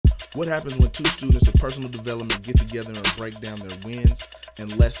What happens when two students in personal development get together and break down their wins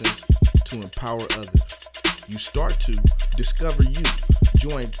and lessons to empower others? You start to discover you.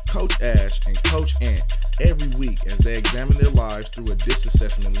 Join Coach Ash and Coach Ant every week as they examine their lives through a DISC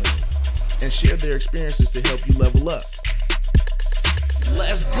assessment lens and share their experiences to help you level up.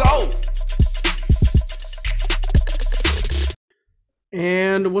 Let's go!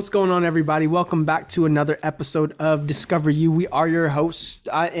 And what's going on, everybody? Welcome back to another episode of Discover You. We are your hosts.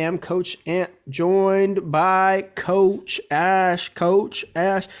 I am Coach Ant, joined by Coach Ash. Coach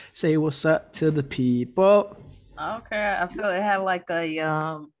Ash, say what's up to the people. Okay, I feel it had like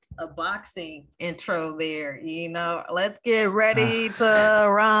a boxing intro there. Let's get ready to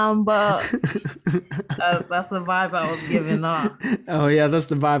rumble. That's the vibe I was giving off. Oh yeah, that's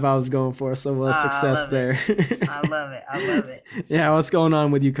the vibe I was going for. So success there. I love it. Yeah, what's going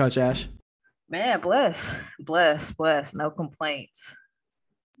on with you, Coach Ash? Man, bless. No complaints.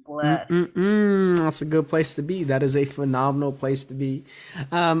 Bless. That's a good place to be. That is a phenomenal place to be.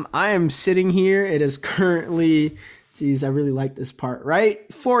 I am sitting here. It is currently, geez, I really like this part, right?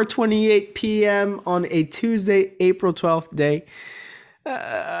 4:28 p.m. on a Tuesday, April 12th day.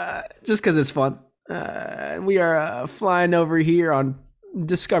 Just because it's fun. We are flying over here on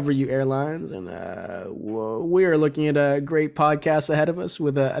Discover You Airlines, and we are looking at a great podcast ahead of us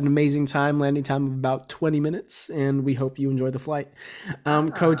with an amazing landing time of about 20 minutes, and we hope you enjoy the flight.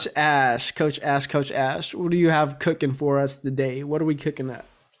 Coach Ash, what do you have cooking for us today? What are we cooking up?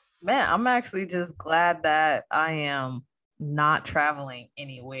 Man, I'm actually just glad that I am not traveling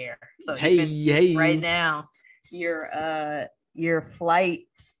anywhere. So hey, right now, your flight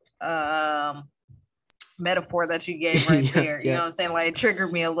metaphor that you gave right there, you know what I'm saying? Like, it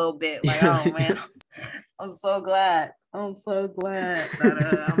triggered me a little bit. Like, oh man, I'm so glad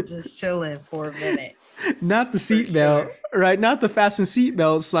that I'm just chilling for a minute. Not the seatbelt, right? Not the fasten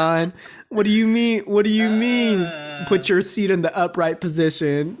seatbelt sign. What do you mean? Put your seat in the upright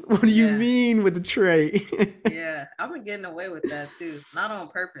position. What do you mean with the tray? Yeah, I've been getting away with that too. Not on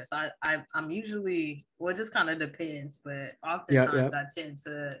purpose. I'm usually, well, it just kind of depends, but oftentimes I tend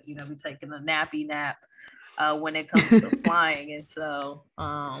to, be taking a nappy nap when it comes to flying. And so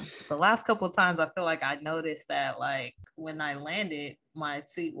the last couple of times I feel like I noticed that, like, when I landed, my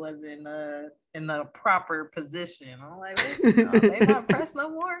seat was in the proper position. I'm like, they not pressed no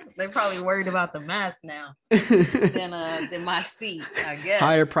more. They probably worried about the mask now than my seat, I guess.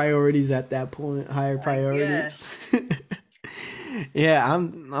 Higher priorities at that point. Priorities. Yeah,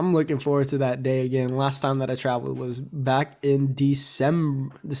 I'm looking forward to that day again. Last time that I traveled was back in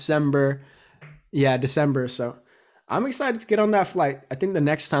December. Yeah, December. So I'm excited to get on that flight. I think the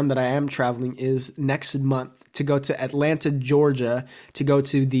next time that I am traveling is next month to go to Atlanta, Georgia, to go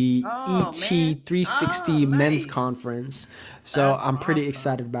to the ET 360 men's conference. So I'm pretty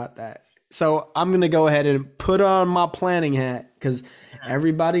excited about that. So I'm going to go ahead and put on my planning hat, because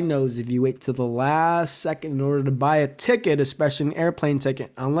everybody knows if you wait till the last second in order to buy a ticket, especially an airplane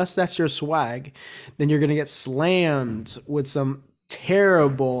ticket, unless that's your swag, then you're going to get slammed with some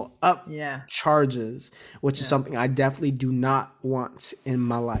terrible charges, which is something I definitely do not want in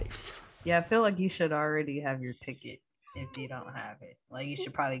my life. Yeah, I feel like you should already have your ticket if you don't have it. Like, you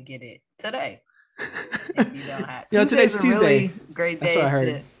should probably get it today if you don't have it. Today's Tuesday. Really great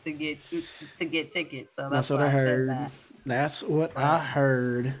day to get tickets. So that's what I heard. That's what I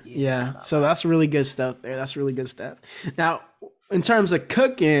heard. Yeah. So that's really good stuff there. That's really good stuff. Now, in terms of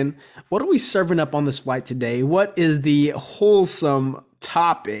cooking, what are we serving up on this flight today? What is the wholesome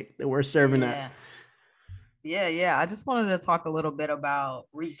topic that we're serving up? Yeah. I just wanted to talk a little bit about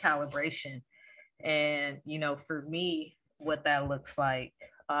recalibration, and for me, what that looks like.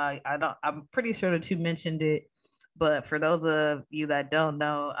 I'm pretty sure that you mentioned it, but for those of you that don't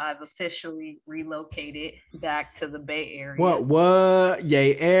know, I've officially relocated back to the Bay Area. What?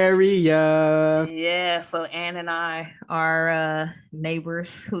 Yay, area. Yeah, so Ann and I are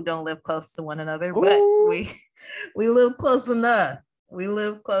neighbors who don't live close to one another, but we live close enough.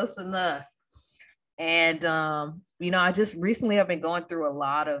 And I just recently have been going through a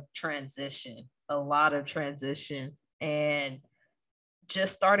lot of transition, and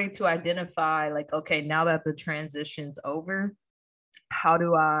just starting to identify, like, okay, now that the transition's over, how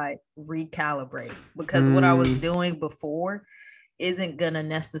do I recalibrate? Because what I was doing before isn't gonna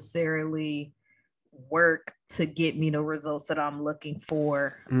necessarily work to get me the results that I'm looking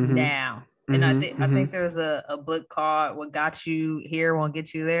for now. And I think there's a book called "What Got You Here Won't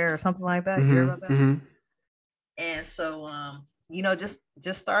Get You There" or something like that. You hear about that? And so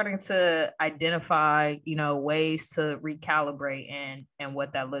just starting to identify, ways to recalibrate and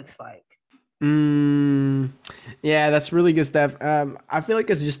what that looks like. Yeah, that's really good stuff. I feel like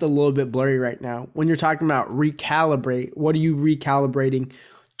it's just a little bit blurry right now. When you're talking about recalibrate, what are you recalibrating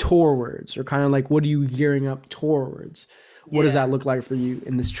towards, or kind of like what are you gearing up towards? What does Yeah. that look like for you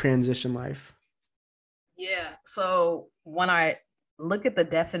in this transition life? Yeah. So when I look at the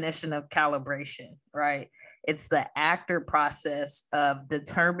definition of calibration, right, it's the actor process of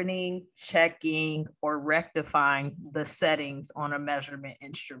determining, checking, or rectifying the settings on a measurement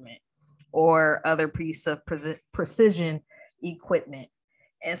instrument or other piece of precision equipment.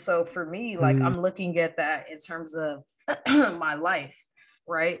 And so for me, like Mm, I'm looking at that in terms of my life,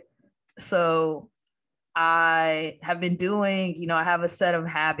 right? So I have been doing, I have a set of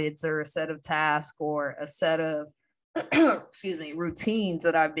habits or a set of tasks or a set of, excuse me, routines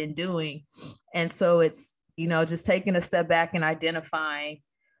that I've been doing. And so it's, just taking a step back and identifying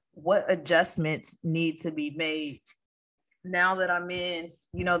what adjustments need to be made now that I'm in,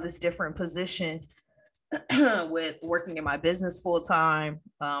 this different position with working in my business full time,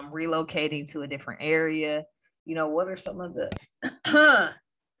 relocating to a different area. What are some of the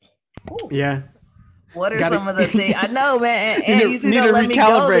yeah. what are Gotta some of the things I know, man? And you need should to let me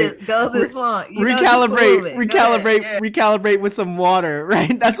recalibrate. go this long. Recalibrate with some water,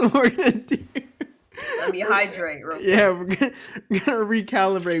 right? That's what we're gonna do. Let me hydrate real quick. Yeah, we're gonna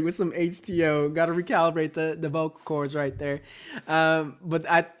recalibrate with some HTO. Got to recalibrate the vocal cords right there. But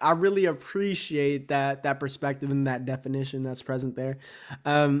I really appreciate that perspective and that definition that's present there.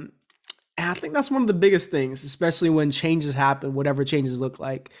 And I think that's one of the biggest things, especially when changes happen, whatever changes look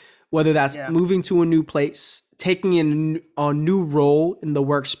like, whether that's moving to a new place, taking in a new role in the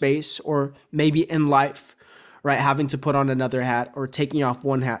workspace, or maybe in life, right? Having to put on another hat, or taking off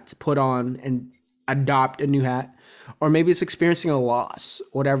one hat to put on and adopt a new hat, or maybe it's experiencing a loss,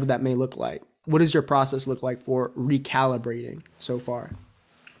 whatever that may look like. What does your process look like for recalibrating so far?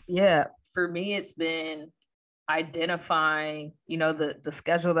 Yeah, for me, it's been identifying, the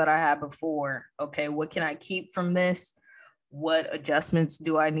schedule that I had before. Okay, what can I keep from this? What adjustments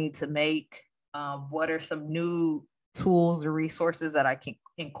do I need to make? What are some new tools or resources that I can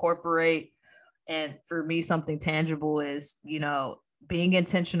incorporate? And for me, something tangible is, being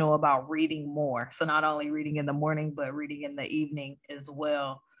intentional about reading more. So not only reading in the morning, but reading in the evening as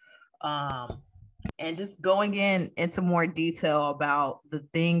well. Um, and just going into more detail about the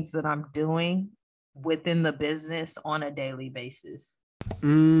things that I'm doing within the business on a daily basis.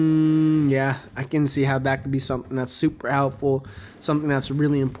 Yeah, I can see how that could be something that's super helpful, something that's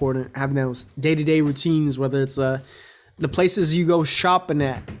really important. Having those day-to-day routines, whether it's the places you go shopping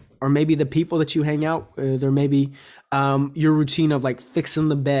at, or maybe the people that you hang out with, or maybe your routine of like fixing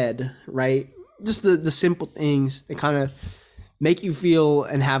the bed, right? Just the simple things that kind of make you feel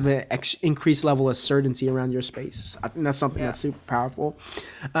and have an increased level of certainty around your space. I think that's something that's super powerful.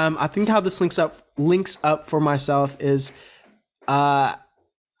 I think how this links up for myself is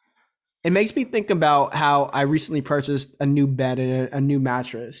it makes me think about how I recently purchased a new bed and a new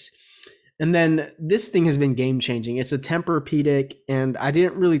mattress. And then this thing has been game changing. It's a Tempur-Pedic, and I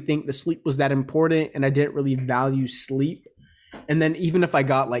didn't really think the sleep was that important, and I didn't really value sleep. And then even if I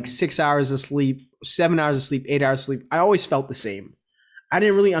got like 6 hours of sleep, 7 hours of sleep, 8 hours of sleep, I always felt the same. I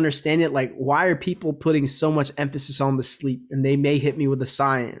didn't really understand it. Like, why are people putting so much emphasis on the sleep? And they may hit me with the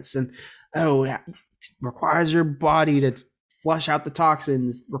science and, oh, it requires your body to flush out the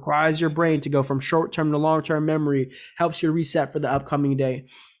toxins, requires your brain to go from short-term to long-term memory, helps you reset for the upcoming day.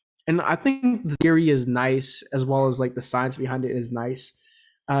 And I think the theory is nice, as well as like the science behind it is nice.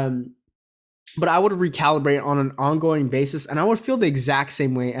 But I would recalibrate on an ongoing basis, and I would feel the exact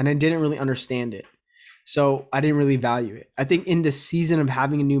same way, and I didn't really understand it. So I didn't really value it. I think in the season of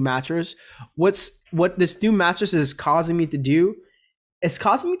having a new mattress, what this new mattress is causing me to do, it's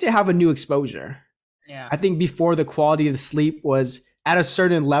causing me to have a new exposure. Yeah. I think before the quality of the sleep was at a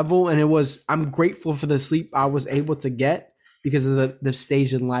certain level, and I'm grateful for the sleep I was able to get because of the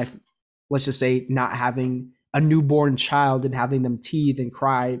stage in life. Let's just say not having a newborn child and having them teeth and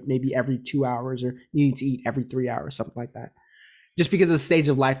cry maybe every 2 hours, or needing to eat every 3 hours, something like that. Just because of the stage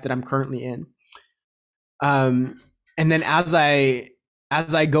of life that I'm currently in. And then as I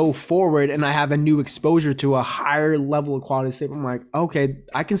go forward and I have a new exposure to a higher level of quality of sleep, I'm like, okay,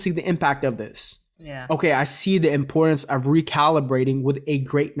 I can see the impact of this. Yeah. Okay, I see the importance of recalibrating with a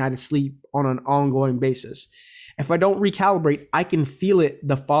great night of sleep on an ongoing basis. If I don't recalibrate, I can feel it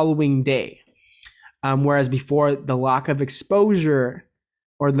the following day. Whereas before, the lack of exposure,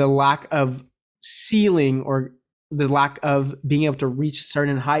 or the lack of ceiling, or the lack of being able to reach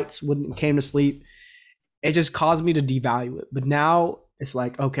certain heights when it came to sleep, it just caused me to devalue it. But now it's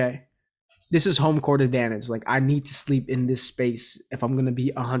like, okay, this is home court advantage. Like, I need to sleep in this space if I'm going to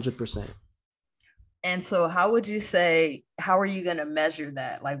be 100%. And so how would you say, how are you going to measure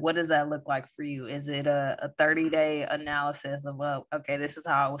that? Like, what does that look like for you? Is it a 30-day analysis of, well, okay, this is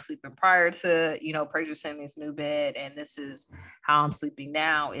how I was sleeping prior to, purchasing this new bed, and this is how I'm sleeping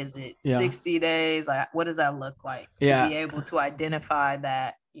now? Is it 60 days? Like, what does that look like to be able to identify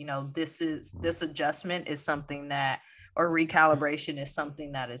that, this adjustment is something that, or recalibration is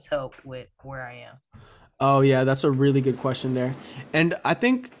something that has helped with where I am? Oh yeah, that's a really good question there. And I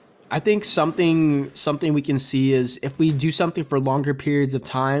think something we can see is if we do something for longer periods of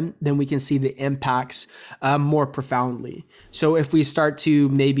time, then we can see the impacts more profoundly. So if we start to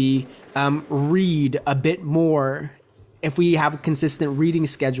maybe read a bit more, if we have a consistent reading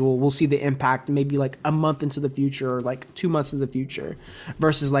schedule, we'll see the impact maybe like a month into the future or like 2 months into the future,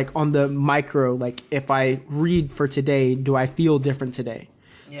 versus like on the micro, like if I read for today, do I feel different today?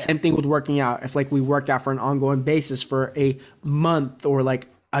 Yeah. Same thing with working out. If like we work out for an ongoing basis for a month or like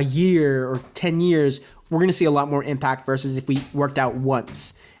a year or 10 years, we're going to see a lot more impact versus if we worked out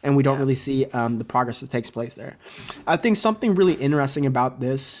once and we don't really see the progress that takes place there. I think something really interesting about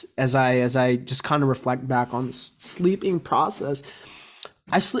this, as I just kind of reflect back on this sleeping process,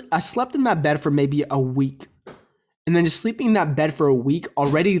 I slept in that bed for maybe a week. And then just sleeping in that bed for a week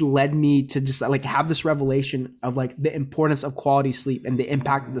already led me to just like have this revelation of like the importance of quality sleep and the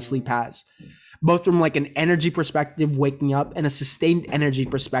impact that the sleep has, both from like an energy perspective, waking up, and a sustained energy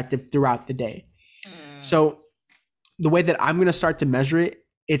perspective throughout the day. So the way that I'm going to start to measure it,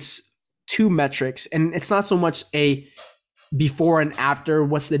 it's 2 metrics, and it's not so much a before and after,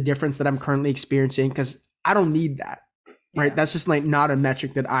 what's the difference that I'm currently experiencing, because I don't need that, right? That's just like not a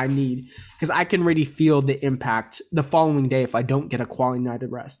metric that I need, because I can already feel the impact the following day if I don't get a quality night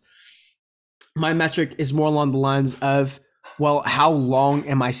of rest. My metric is more along the lines of, well, how long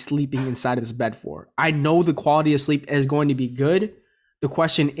am I sleeping inside of this bed for? I know the quality of sleep is going to be good. The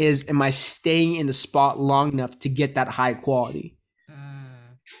question is, am I staying in the spot long enough to get that high quality?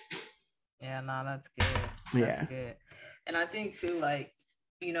 Yeah, no, that's good. That's good. And I think too, like,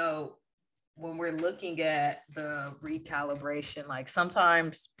 when we're looking at the recalibration, like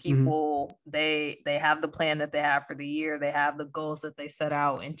sometimes people, they have the plan that they have for the year. They have the goals that they set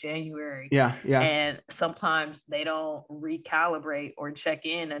out in January. Yeah. And sometimes they don't recalibrate or check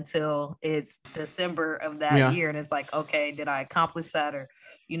in until it's December of that year. And it's like, okay, did I accomplish that? Or,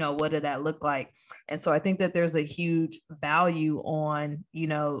 what did that look like? And so I think that there's a huge value on,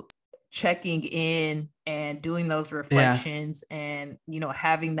 checking in and doing those reflections and,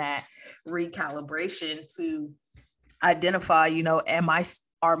 having that recalibration to identify,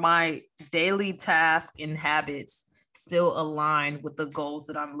 are my daily tasks and habits still aligned with the goals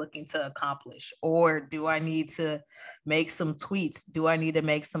that I'm looking to accomplish? Or do I need to make some tweaks? Do I need to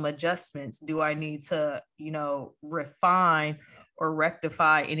make some adjustments? Do I need to, refine or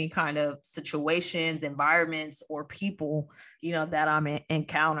rectify any kind of situations, environments, or people, that I'm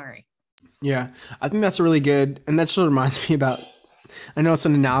encountering? Yeah, I think that's really good. And that sort of reminds me about, I know it's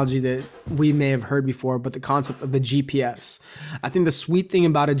an analogy that we may have heard before, but the concept of the GPS. I think the sweet thing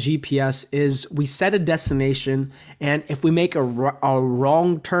about a GPS is we set a destination, and if we make a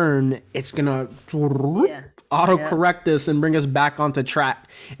wrong turn, it's going to autocorrect us and bring us back onto track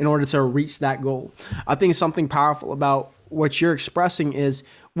in order to reach that goal. I think something powerful about what you're expressing is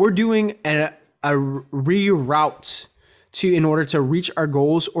we're doing a reroute in order to reach our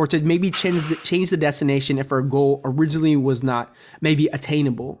goals, or to maybe change the destination if our goal originally was not maybe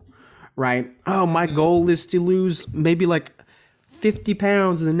attainable, right? Oh, my goal is to lose maybe like 50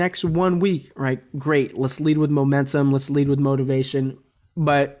 pounds in the next 1 week, right? Great. Let's lead with momentum. Let's lead with motivation.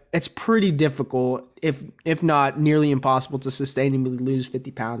 But it's pretty difficult, if not nearly impossible, to sustainably lose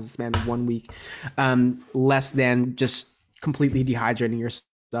 50 pounds in the span of 1 week, less than just completely dehydrating yourself.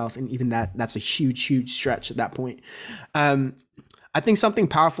 And even that's a huge stretch at that point. I think something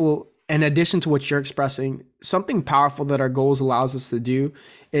powerful, in addition to what you're expressing, something powerful that our goals allows us to do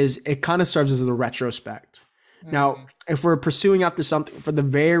is it kind of serves as a retrospect. Now, if we're pursuing after something for the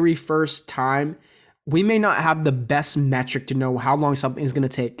very first time, we may not have the best metric to know how long something is going to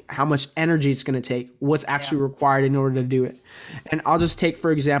take, how much energy it's going to take, what's actually required in order to do it. And I'll just share,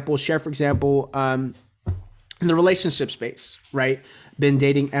 for example, in the relationship space, right? Been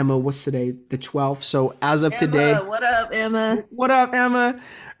dating Emma, what's today? The 12th. So as of today, what up, Emma? What up, Emma?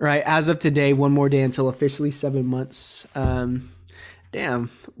 Right. As of today, 1 more day until officially 7 months.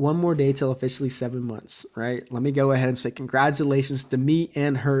 Damn, 1 more day till officially 7 months, right? Let me go ahead and say congratulations to me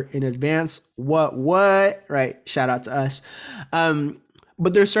and her in advance. What? Right. Shout out to us.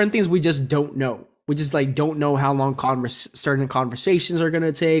 But there's certain things we just don't know. We just don't know how long certain conversations are going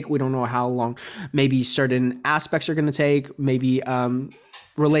to take. We don't know how long maybe certain aspects are going to take. Maybe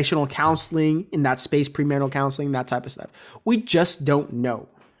relational counseling in that space, premarital counseling, that type of stuff. We just don't know,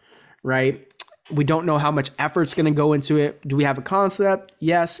 right? We don't know how much effort's going to go into it. Do we have a concept?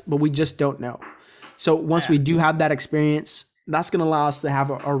 Yes, but we just don't know. So once we do have that experience, that's going to allow us to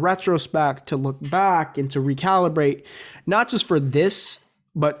have a retrospect, to look back and to recalibrate, not just for this,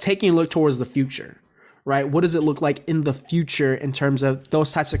 but taking a look towards the future, right? What does it look like in the future in terms of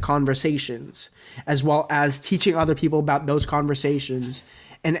those types of conversations, as well as teaching other people about those conversations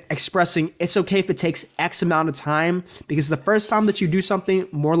and expressing it's okay if it takes X amount of time, because the first time that you do something,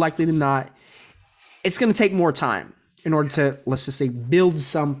 more likely than not, it's going to take more time in order to, let's just say, build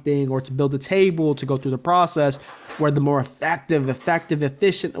something or to build a table, to go through the process, where the more effective,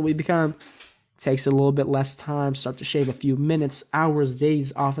 efficient that we become, takes a little bit less time, start to shave a few minutes, hours,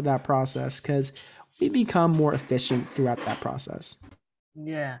 days off of that process, because we become more efficient throughout that process.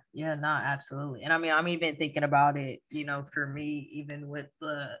 Yeah, no, absolutely. And I mean, I'm even thinking about it, you know, for me, even with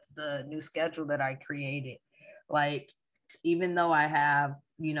the new schedule that I created, like, even though I have,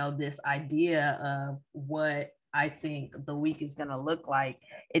 you know, this idea of what I think the week is going to look like,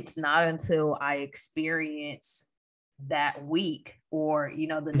 it's not until I experience that week or, you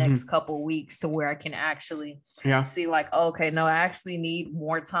know, the next couple weeks to where I can actually see like, okay, no, I actually need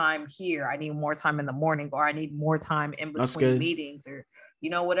more time here. I need more time in the morning, or I need more time in between meetings, or, you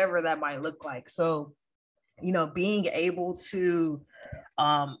know, whatever that might look like. So, you know, being able to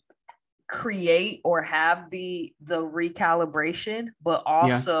create or have the recalibration, but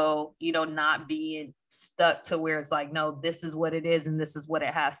also, you know, not being stuck to where it's like, no, this is what it is and this is what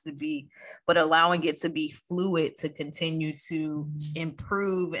it has to be, but allowing it to be fluid, to continue to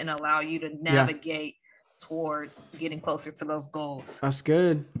improve and allow you to navigate towards getting closer to those goals. That's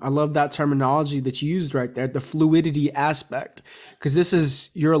good. I love that terminology that you used right there, the fluidity aspect, because this is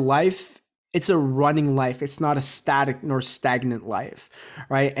your life. It's a running life. It's not a static nor stagnant life,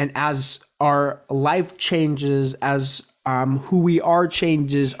 right? And as our life changes, as who we are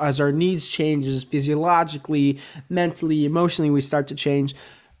changes, as our needs changes physiologically, mentally, emotionally, we start to change.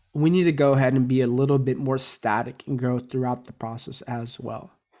 We need to go ahead and be a little bit more static and grow throughout the process as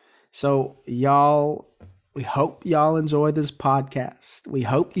well. So y'all, we hope y'all enjoyed this podcast. We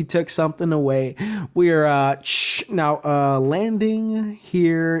hope you took something away. We're now landing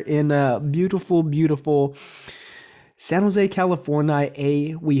here in beautiful, beautiful San Jose,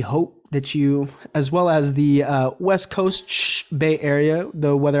 California. We hope that you, as well as the West Coast Bay Area,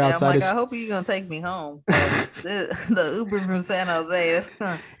 the weather outside is... I hope you're going to take me home. The Uber from San Jose,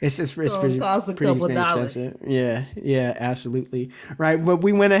 it's pretty expensive. Yeah, absolutely. Right, but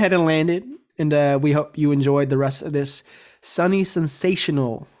we went ahead and landed. And we hope you enjoyed the rest of this sunny,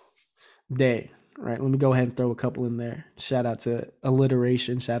 sensational day. All right, let me go ahead and throw a couple in there. Shout out to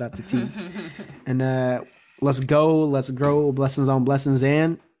alliteration. Shout out to T. And let's go. Let's grow. Blessings on blessings,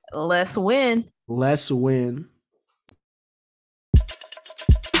 and let's win. Let's win.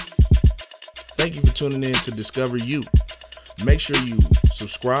 Thank you for tuning in to Discover You. Make sure you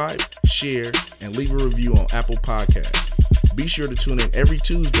subscribe, share, and leave a review on Apple Podcasts. Be sure to tune in every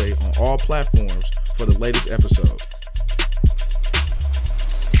Tuesday on all platforms for the latest episode.